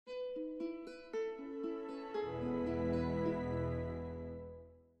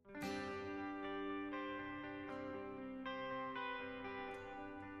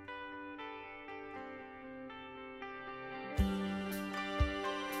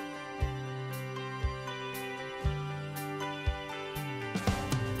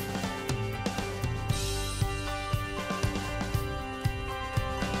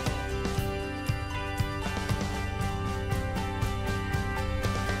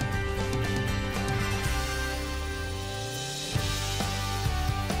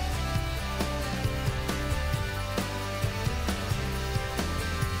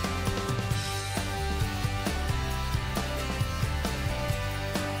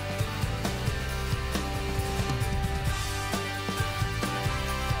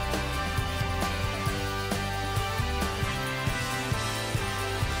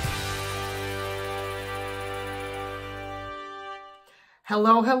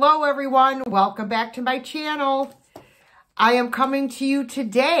Hello everyone. Welcome back to my channel. I am coming to you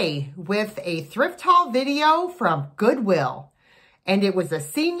today with a thrift haul video from Goodwill. And it was a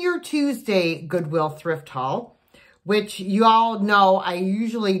Senior Tuesday Goodwill thrift haul, which you all know I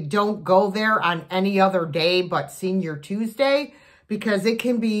usually don't go there on any other day but Senior Tuesday because it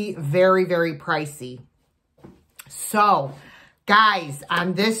can be very, very pricey. So, guys,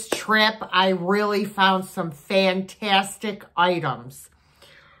 on this trip, I really found some fantastic items.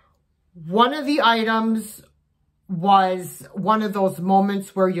 One of the items was one of those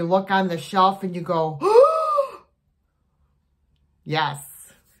moments where you look on the shelf and you go, oh!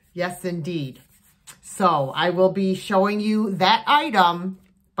 Yes, indeed. So I will be showing you that item,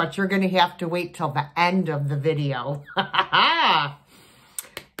 but you're going to have to wait till the end of the video. But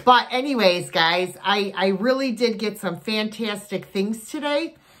anyways, guys, I really did get some fantastic things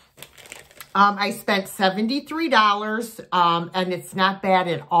today. I spent $73, and it's not bad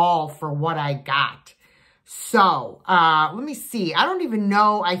at all for what I got. So, let me see. I don't even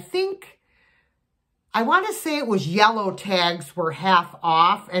know. I want to say it was yellow tags were half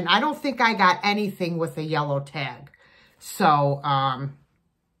off, and I don't think I got anything with a yellow tag. So,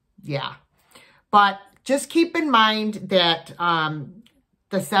 yeah. But just keep in mind that,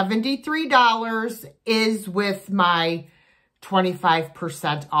 the $73 is with my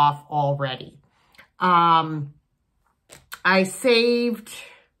 25% off already. I saved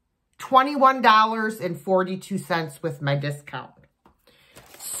 $21.42 with my discount.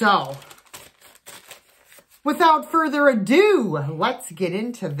 So, without further ado, let's get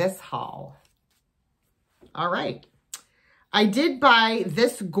into this haul. All right. I did buy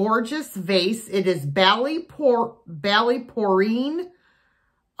this gorgeous vase. It is Ballyporeen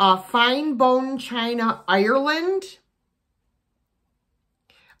Fine Bone China, Ireland.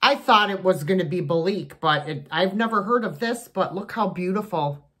 I thought it was going to be Balique, but I've never heard of this, but look how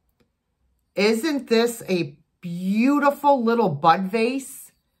beautiful. Isn't this a beautiful little bud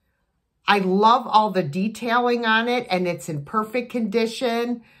vase? I love all the detailing on it, and it's in perfect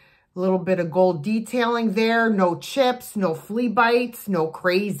condition. A little bit of gold detailing there. No chips, no flea bites, no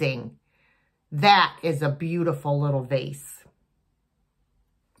crazing. That is a beautiful little vase.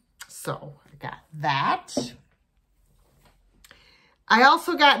 So, I got that. I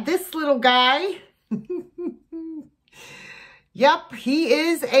also got this little guy. Yep, he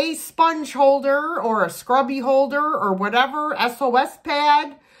is a sponge holder or a scrubby holder or whatever, SOS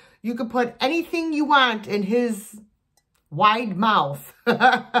pad. You can put anything you want in his wide mouth.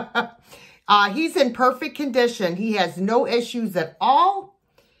 He's in perfect condition. He has no issues at all.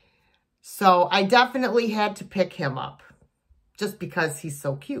 So I definitely had to pick him up just because he's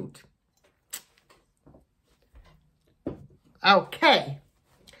so cute. Okay.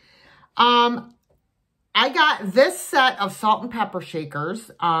 I got this set of salt and pepper shakers.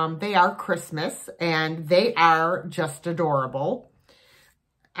 They are Christmas and they are just adorable.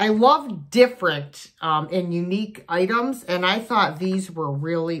 I love different and unique items, and I thought these were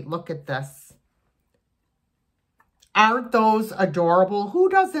really, look at this. Aren't those adorable? Who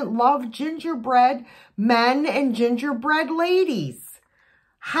doesn't love gingerbread men and gingerbread ladies?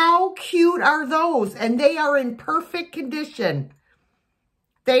 How cute are those? And they are in perfect condition.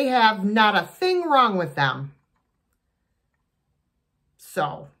 They have not a thing wrong with them.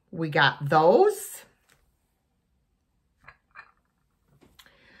 So, we got those.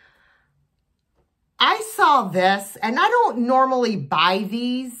 I saw this, and I don't normally buy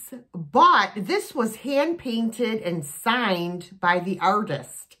these, but this was hand-painted and signed by the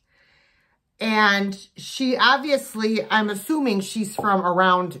artist. And she obviously, I'm assuming she's from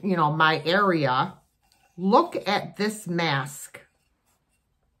around, you know, my area. Look at this mask.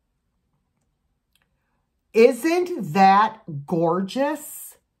 Isn't that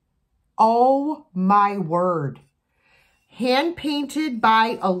gorgeous? Oh my word. Hand painted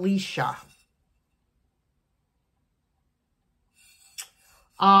by Alicia.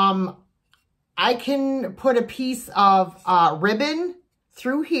 I can put a piece of ribbon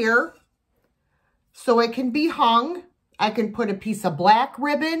through here so it can be hung. I can put a piece of black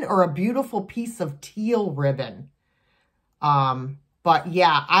ribbon or a beautiful piece of teal ribbon. But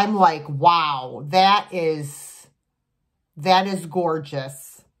yeah, I'm like, wow, that is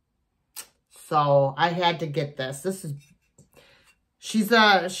gorgeous. So I had to get this. She's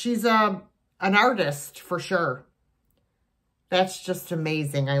an artist for sure. That's just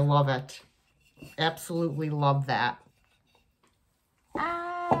amazing. I love it. Absolutely love that.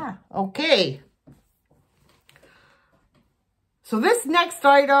 Okay. So this next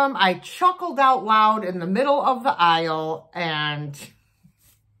item, I chuckled out loud in the middle of the aisle, and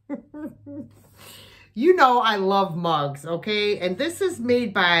You know I love mugs, okay? And this is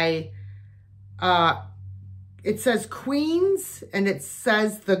made by, it says Queens, and it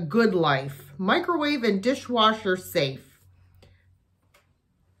says The Good Life. Microwave and dishwasher safe.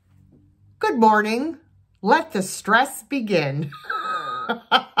 Good morning. Let the stress begin.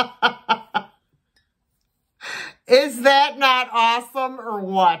 Is that not awesome or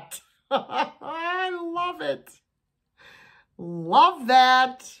what? I love it. Love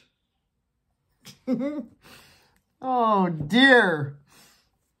that. Oh dear.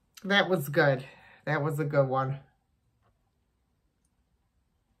 That was good. That was a good one.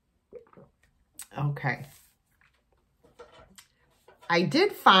 Okay. I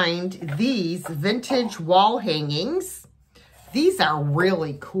did find these vintage wall hangings. These are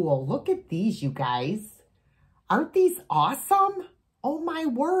really cool. Look at these, you guys. Aren't these awesome? Oh my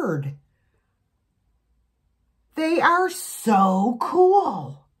word. They are so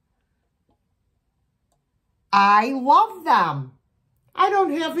cool. I love them. I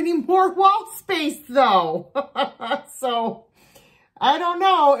don't have any more wall space though. So I don't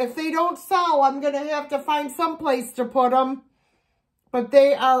know. If they don't sell, I'm going to have to find some place to put them. But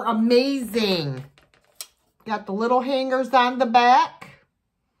they are amazing. Got the little hangers on the back.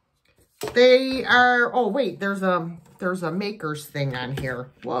 They are, oh wait, there's a maker's thing on here.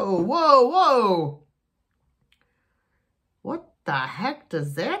 Whoa, whoa, whoa. What the heck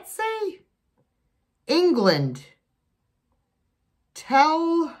does that say? England.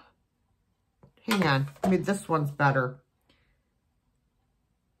 Hang on, maybe this one's better.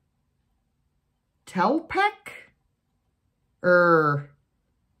 Telpec?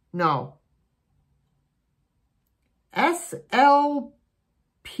 No. SLPSO?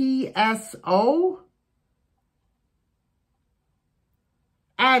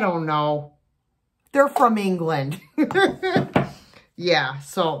 I don't know. They're from England. Yeah,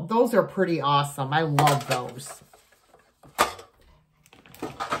 so those are pretty awesome. I love those.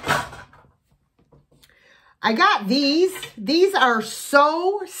 I got these. These are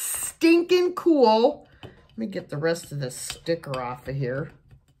so stinking cool. Let me get the rest of this sticker off of here.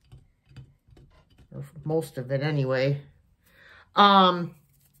 Or most of it anyway. There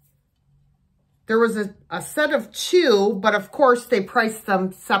was a set of 2, but of course they priced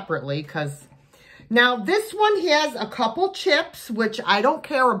them separately because now this one has a couple chips, which I don't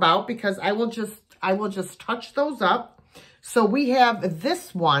care about because I will just touch those up. So we have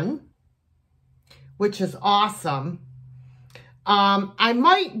this one, which is awesome. I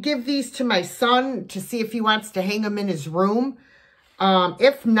might give these to my son to see if he wants to hang them in his room.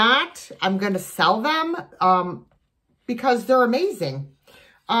 If not, I'm going to sell them because they're amazing.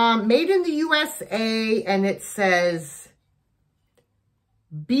 Made in the USA, and it says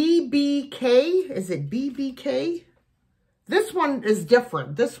BBK. Is it BBK? This one is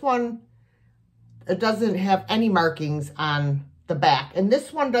different. This one, it doesn't have any markings on the back. And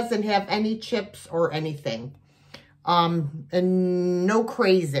this one doesn't have any chips or anything. And no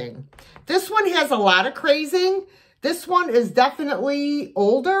crazing. This one has a lot of crazing. This one is definitely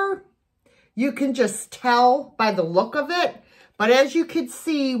older. You can just tell by the look of it. But as you can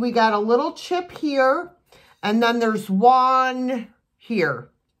see, we got a little chip here. And then there's one here.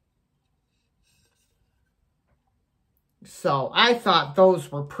 So I thought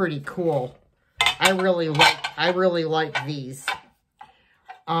those were pretty cool. I really like these.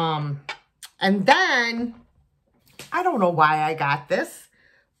 And then, I don't know why I got this,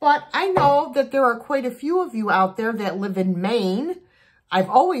 but I know that there are quite a few of you out there that live in Maine. I've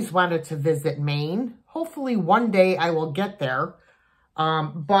always wanted to visit Maine. Hopefully one day I will get there.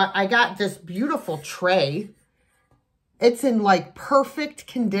 But I got this beautiful tray. It's in like perfect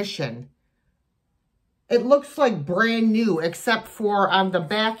condition. It looks like brand new, except for on the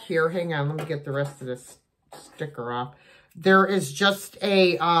back here. Hang on, let me get the rest of this sticker off. There is just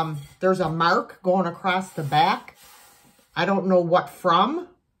a, there's a mark going across the back. I don't know what from.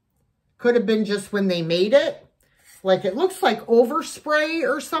 Could have been just when they made it. Like, it looks like overspray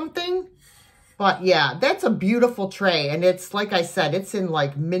or something. But yeah, that's a beautiful tray. And it's, like I said, it's in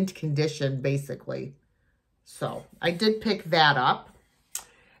like mint condition, basically. So I did pick that up.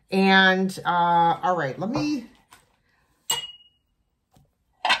 And, all right,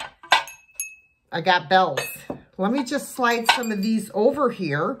 I got bells. Let me just slide some of these over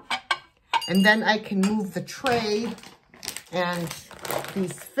here. And then I can move the tray and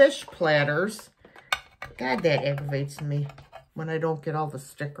these fish platters. God, that aggravates me when I don't get all the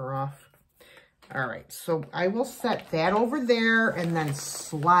sticker off. All right, so I will set that over there and then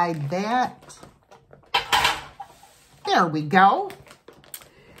slide that. There we go.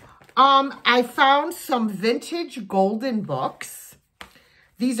 I found some vintage golden books.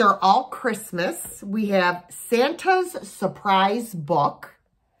 These are all Christmas. We have Santa's Surprise Book.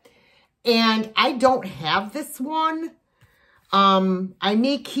 And I don't have this one. I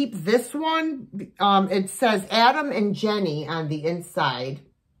may keep this one. It says Adam and Jenny on the inside.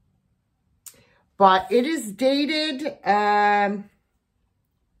 But it is dated,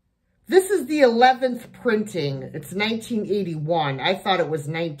 this is the 11th printing. It's 1981. I thought it was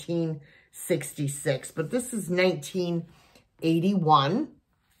 1966, but this is 1981.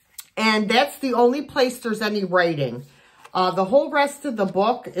 And that's the only place there's any writing. The whole rest of the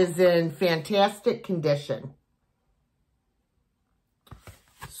book is in fantastic condition.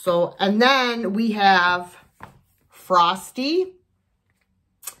 So, and then we have Frosty.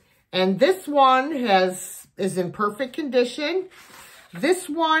 And this one is in perfect condition. This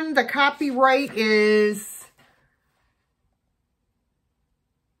one, the copyright is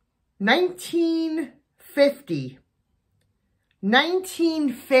 1950.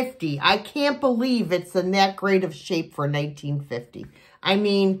 1950. I can't believe it's in that great of shape for 1950. I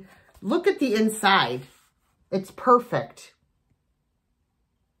mean, look at the inside. It's perfect.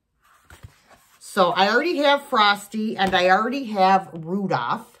 So I already have Frosty and I already have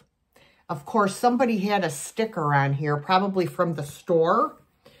Rudolph. Of course, somebody had a sticker on here, probably from the store.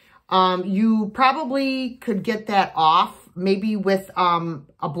 You probably could get that off, maybe with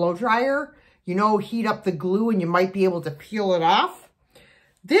a blow dryer. You know, heat up the glue and you might be able to peel it off.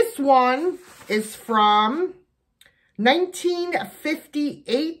 This one is from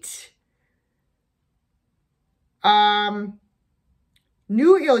 1958.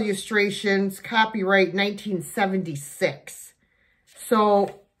 New illustrations, copyright 1976.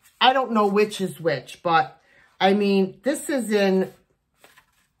 So I don't know which is which, but I mean, this is in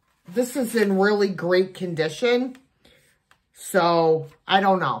really great condition. So I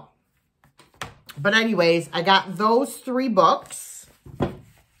don't know. But anyways, I got those 3 books. Then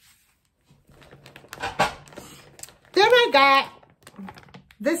I got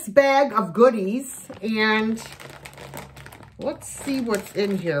this bag of goodies, and let's see what's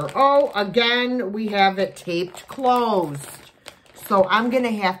in here. Oh, again, we have it taped closed. So I'm going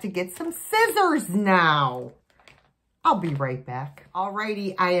to have to get some scissors now. I'll be right back.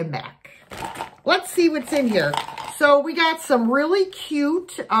 Alrighty, I am back. Let's see what's in here. So we got some really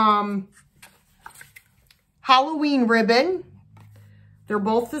cute Halloween ribbon. They're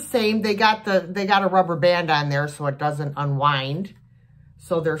both the same. They got a rubber band on there so it doesn't unwind.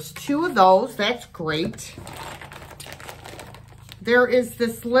 So there's 2 of those. That's great. There is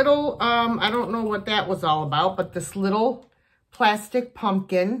this little, I don't know what that was all about, but this little plastic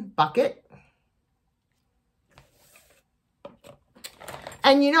pumpkin bucket.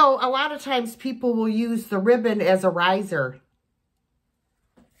 And you know, a lot of times people will use the ribbon as a riser.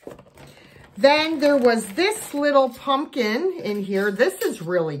 Then there was this little pumpkin in here. This is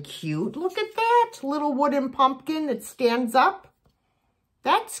really cute. Look at that little wooden pumpkin. It stands up.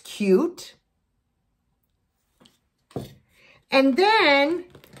 That's cute. And then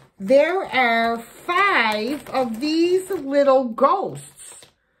there are 5 of these little ghosts.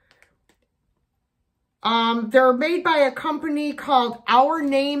 They're made by a company called Our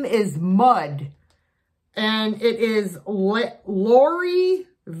Name is Mud. And it is Lori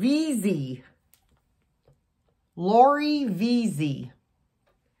VZ. Lori VZ.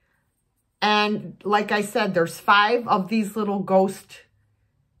 And like I said, there's 5 of these little ghost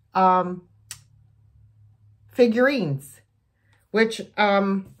figurines, which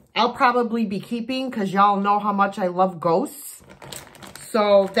I'll probably be keeping because y'all know how much I love ghosts.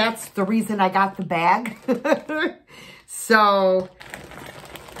 So that's the reason I got the bag. So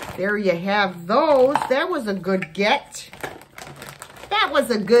there you have those. That was a good get. That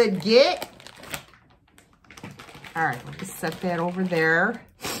was a good get. All right, let me set that over there.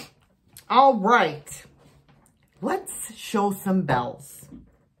 All right, let's show some bells.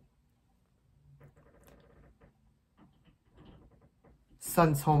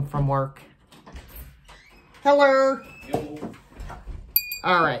 Son's home from work. Hello. Yo.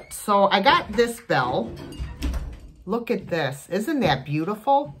 All right, so I got this bell. Look at this. Isn't that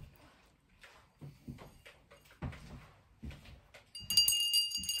beautiful?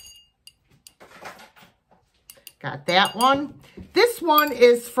 Got that one. This one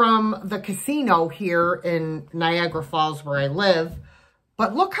is from the casino here in Niagara Falls where I live.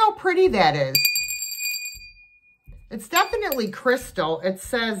 But look how pretty that is. It's definitely crystal. It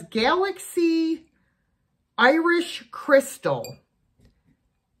says Galaxy Irish Crystal.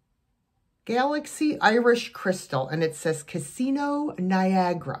 Galaxy Irish Crystal. And it says Casino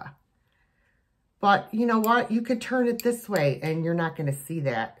Niagara. But you know what? You could turn it this way and you're not going to see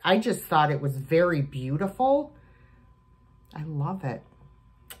that. I just thought it was very beautiful. I love it.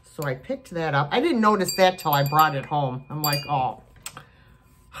 So I picked that up. I didn't notice that till I brought it home. I'm like, oh.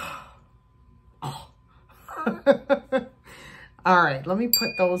 Oh. All right, let me put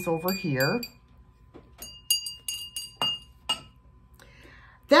those over here.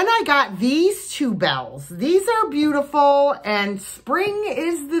 Then I got these two bells. These are beautiful, and spring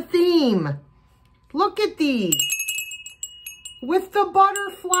is the theme. Look at these with the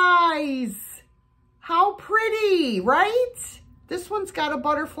butterflies. How pretty, right? This one's got a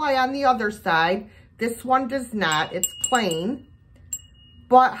butterfly on the other side. This one does not. It's plain.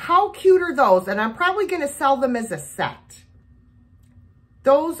 But how cute are those? And I'm probably going to sell them as a set.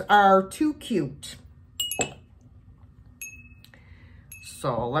 Those are too cute.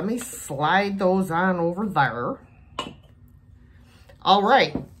 So let me slide those on over there. All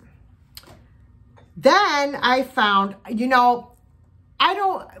right. Then I found, you know,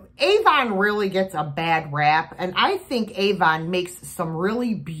 Avon really gets a bad rap, and I think Avon makes some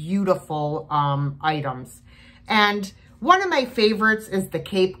really beautiful items. And one of my favorites is the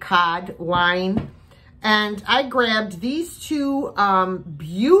Cape Cod line. And I grabbed these two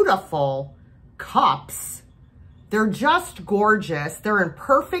beautiful cups. They're just gorgeous. They're in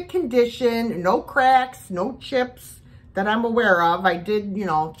perfect condition, no cracks, no chips that I'm aware of. I did, you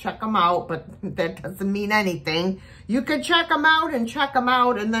know, check them out, but that doesn't mean anything. You could check them out and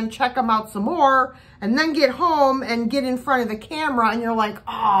then check them out some more, and then get home and get in front of the camera and you're like,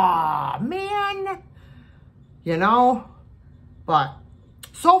 oh man, you know, but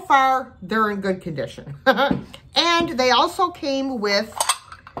so far they're in good condition. And they also came with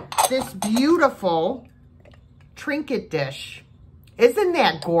this beautiful trinket dish. Isn't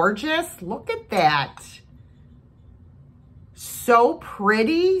that gorgeous? Look at that. So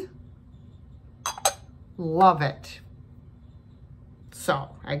pretty. Love it. So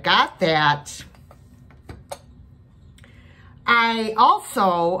I got that. I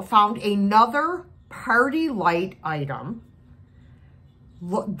also found another party light item.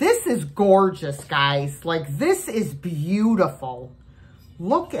 Look, this is gorgeous, guys. Like, this is beautiful.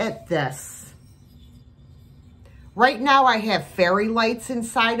 Look at this. Right now I have fairy lights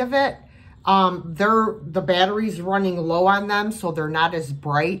inside of it. The battery's running low on them, so they're not as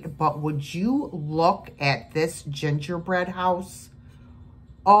bright. But would you look at this gingerbread house?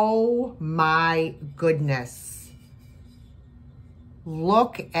 Oh my goodness.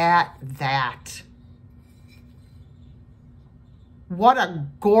 Look at that. What a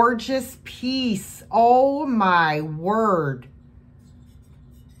gorgeous piece. Oh my word.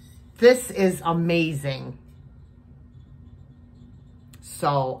 This is amazing.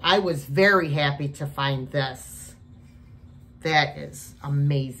 So I was very happy to find this. That is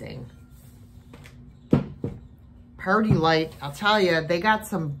amazing. Party light, I'll tell you, they got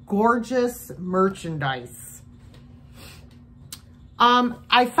some gorgeous merchandise.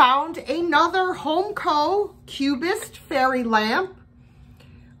 I found another Homeco Cubist fairy lamp.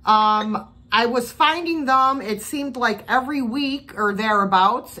 I was finding them, it seemed like every week or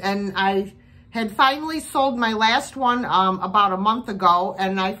thereabouts, and I had finally sold my last one about a month ago,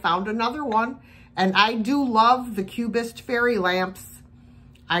 and I found another one. And I do love the Cubist fairy lamps.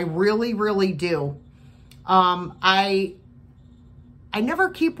 I really, really do. I never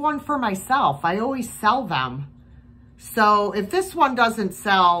keep one for myself. I always sell them. So if this one doesn't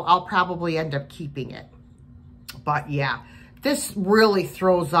sell, I'll probably end up keeping it. But yeah, this really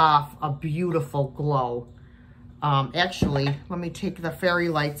throws off a beautiful glow. Actually, let me take the fairy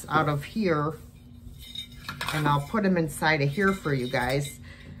lights out of here and I'll put them inside of here for you guys.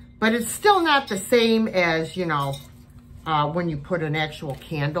 But it's still not the same as, you know, when you put an actual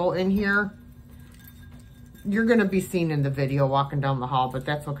candle in here. You're going to be seen in the video walking down the hall, but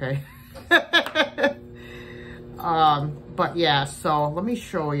that's okay. But yeah, so let me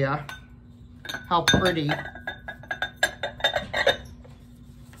show you how pretty.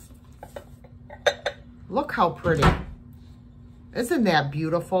 Look how pretty. Isn't that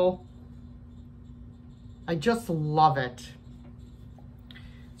beautiful? I just love it.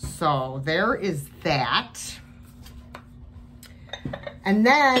 So there is that. And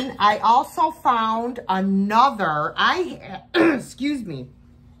then I also found another, excuse me,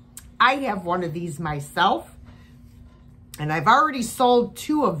 I have one of these myself. And I've already sold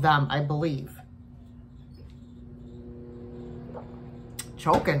 2 of them, I believe.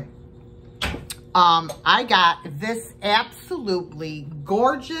 Choking. I got this absolutely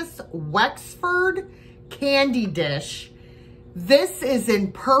gorgeous Wexford candy dish. This is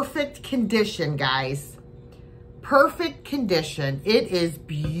in perfect condition, guys. Perfect condition. It is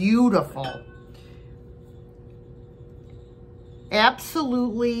beautiful.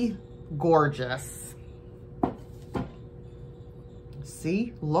 Absolutely gorgeous.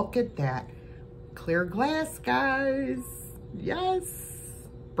 See, look at that. Clear glass, guys. Yes.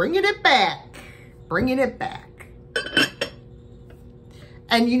 Bringing it back. Bringing it back.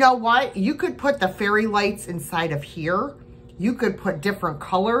 And you know what? You could put the fairy lights inside of here. You could put different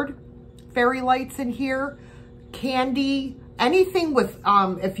colored fairy lights in here. Candy, anything with,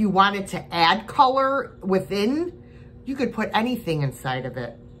 if you wanted to add color within, you could put anything inside of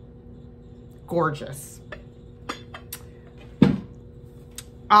it. Gorgeous.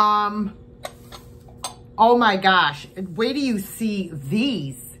 Oh my gosh. Wait till you see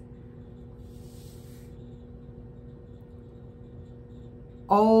these.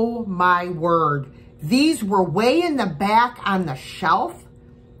 Oh my word. These were way in the back on the shelf.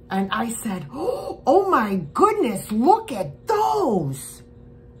 And I said, oh my goodness, look at those.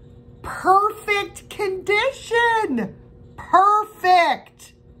 Perfect condition.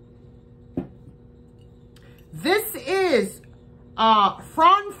 Perfect. This is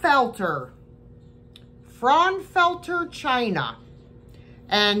Fraunfelter China.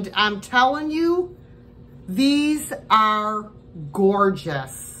 And I'm telling you, these are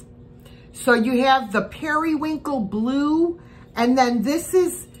gorgeous. So you have the periwinkle blue, and then this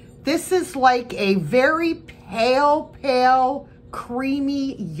is like a very pale,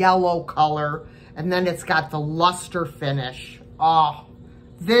 creamy yellow color. And then it's got the luster finish. Oh,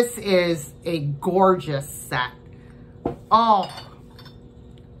 this is a gorgeous set. Oh,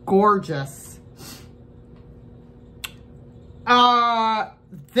 gorgeous.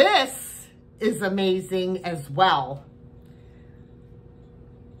 This is amazing as well.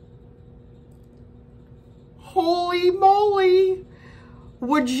 Holy moly.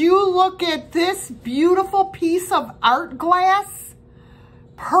 Would you look at this beautiful piece of art glass?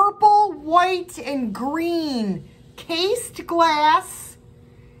 Purple, white, and green cased glass.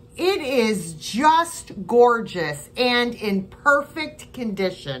 It is just gorgeous and in perfect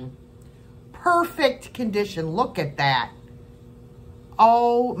condition. Perfect condition. Look at that.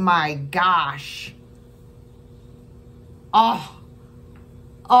 Oh my gosh. Oh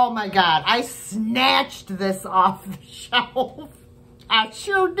my God. I snatched this off the shelf. I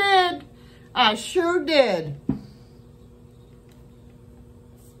sure did. I sure did.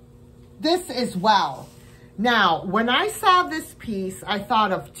 This as well. Now, when I saw this piece, I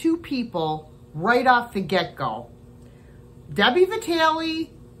thought of two people right off the get-go. Debbie Vitale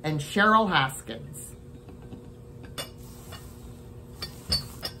and Cheryl Hoskins.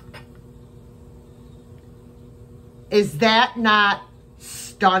 Is that not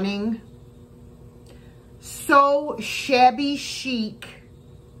stunning? So shabby chic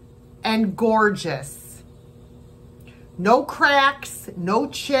and gorgeous. No cracks, no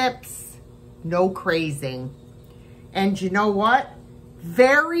chips, no crazing. And you know what?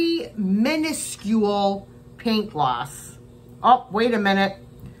 Very minuscule paint loss. Oh, wait a minute.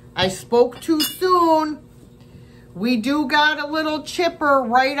 I spoke too soon. We do got a little chipper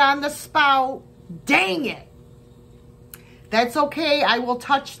right on the spout. Dang it. That's okay. I will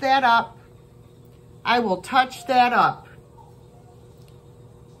touch that up. I will touch that up.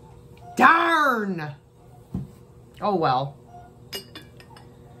 Darn. Oh, well.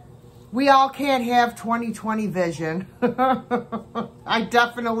 We all can't have 20/20 vision. I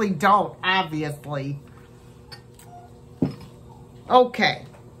definitely don't, obviously. Okay.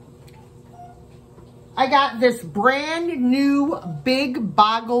 I got this brand new Big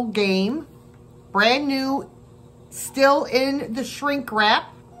Boggle game. Brand new, still in the shrink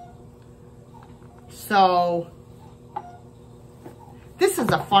wrap. So, this is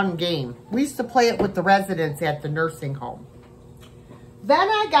a fun game. We used to play it with the residents at the nursing home. Then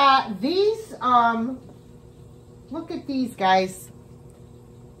I got these, look at these guys.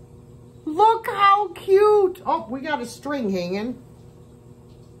 Look how cute. Oh, we got a string hanging.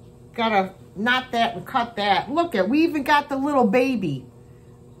 Gotta knot that and cut that. Look at, we even got the little baby.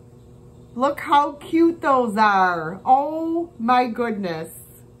 Look how cute those are. Oh my goodness.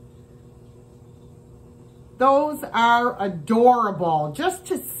 Those are adorable. Just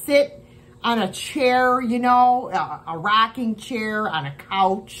to sit on a chair, you know, a rocking chair, on a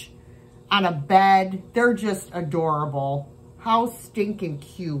couch, on a bed. They're just adorable. How stinking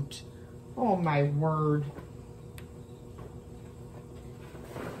cute. Oh my word.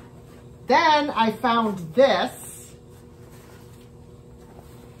 Then I found this.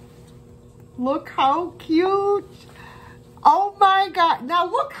 Look how cute. Oh my God. Now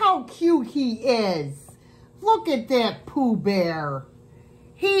look how cute he is. Look at that Pooh Bear.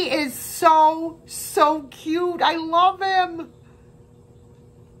 He is so, so cute. I love him.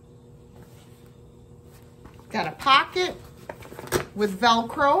 Got a pocket with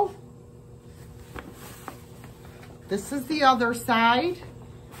Velcro. This is the other side.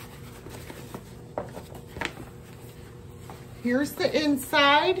 Here's the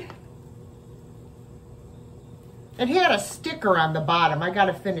inside. It had a sticker on the bottom. I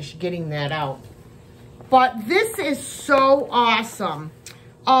gotta finish getting that out. But this is so awesome.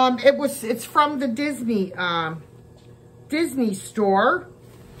 It's from the Disney store.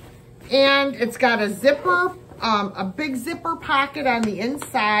 And it's got a zipper, a big zipper pocket on the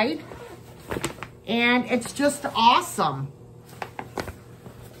inside. And it's just awesome.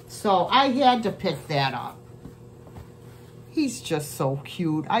 So I had to pick that up. He's just so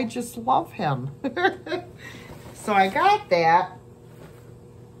cute. I just love him. So I got that.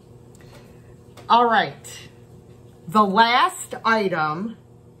 All right. The last item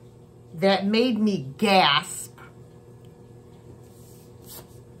that made me gasp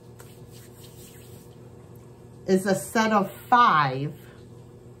is a set of 5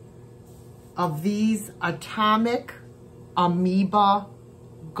 of these atomic amoeba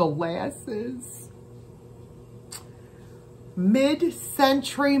glasses.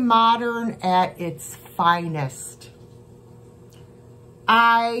 Mid-century modern at its finest.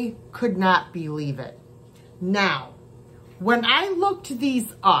 I could not believe it. Now, when I looked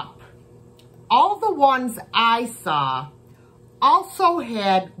these up, all the ones I saw also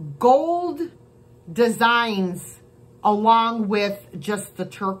had gold designs along with just the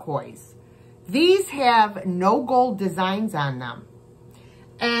turquoise. These have no gold designs on them.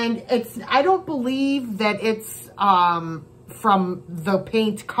 And I don't believe that it's from the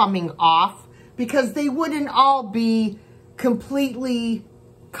paint coming off, because they wouldn't all be completely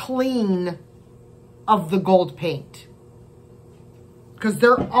clean of the gold paint. Because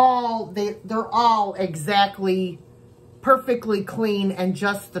they're all exactly perfectly clean and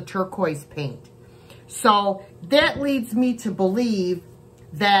just the turquoise paint. So that leads me to believe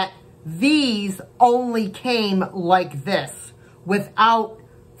that these only came like this, without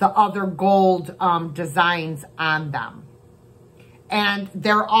the other gold designs on them. And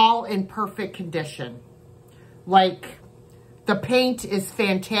they're all in perfect condition. Like, the paint is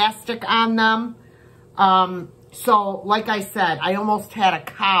fantastic on them. So, like I said, I almost had a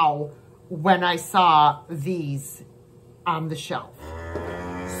cow when I saw these on the shelf.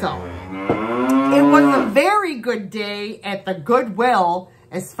 So, it was a very good day at the Goodwill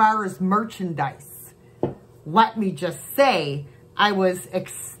as far as merchandise. Let me just say, I was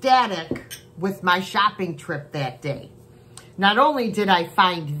ecstatic with my shopping trip that day. Not only did I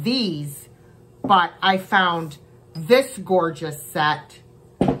find these, but I found this gorgeous set,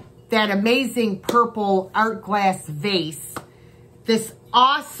 that amazing purple art glass vase, this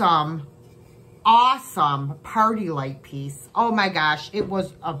awesome, awesome party light piece. Oh my gosh, it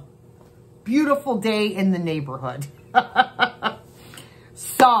was a beautiful day in the neighborhood.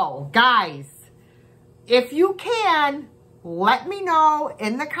 So, guys, if you can, let me know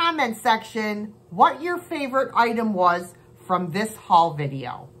in the comment section what your favorite item was from this haul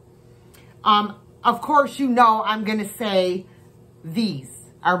video. Of course, you know I'm going to say these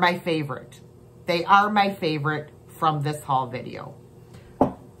are my favorite. They are my favorite from this haul video.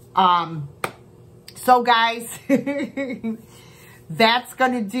 So guys, that's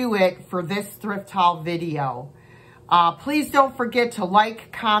going to do it for this thrift haul video. Please don't forget to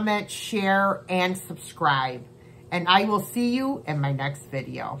like, comment, share, and subscribe. And I will see you in my next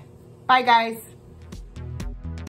video. Bye, guys.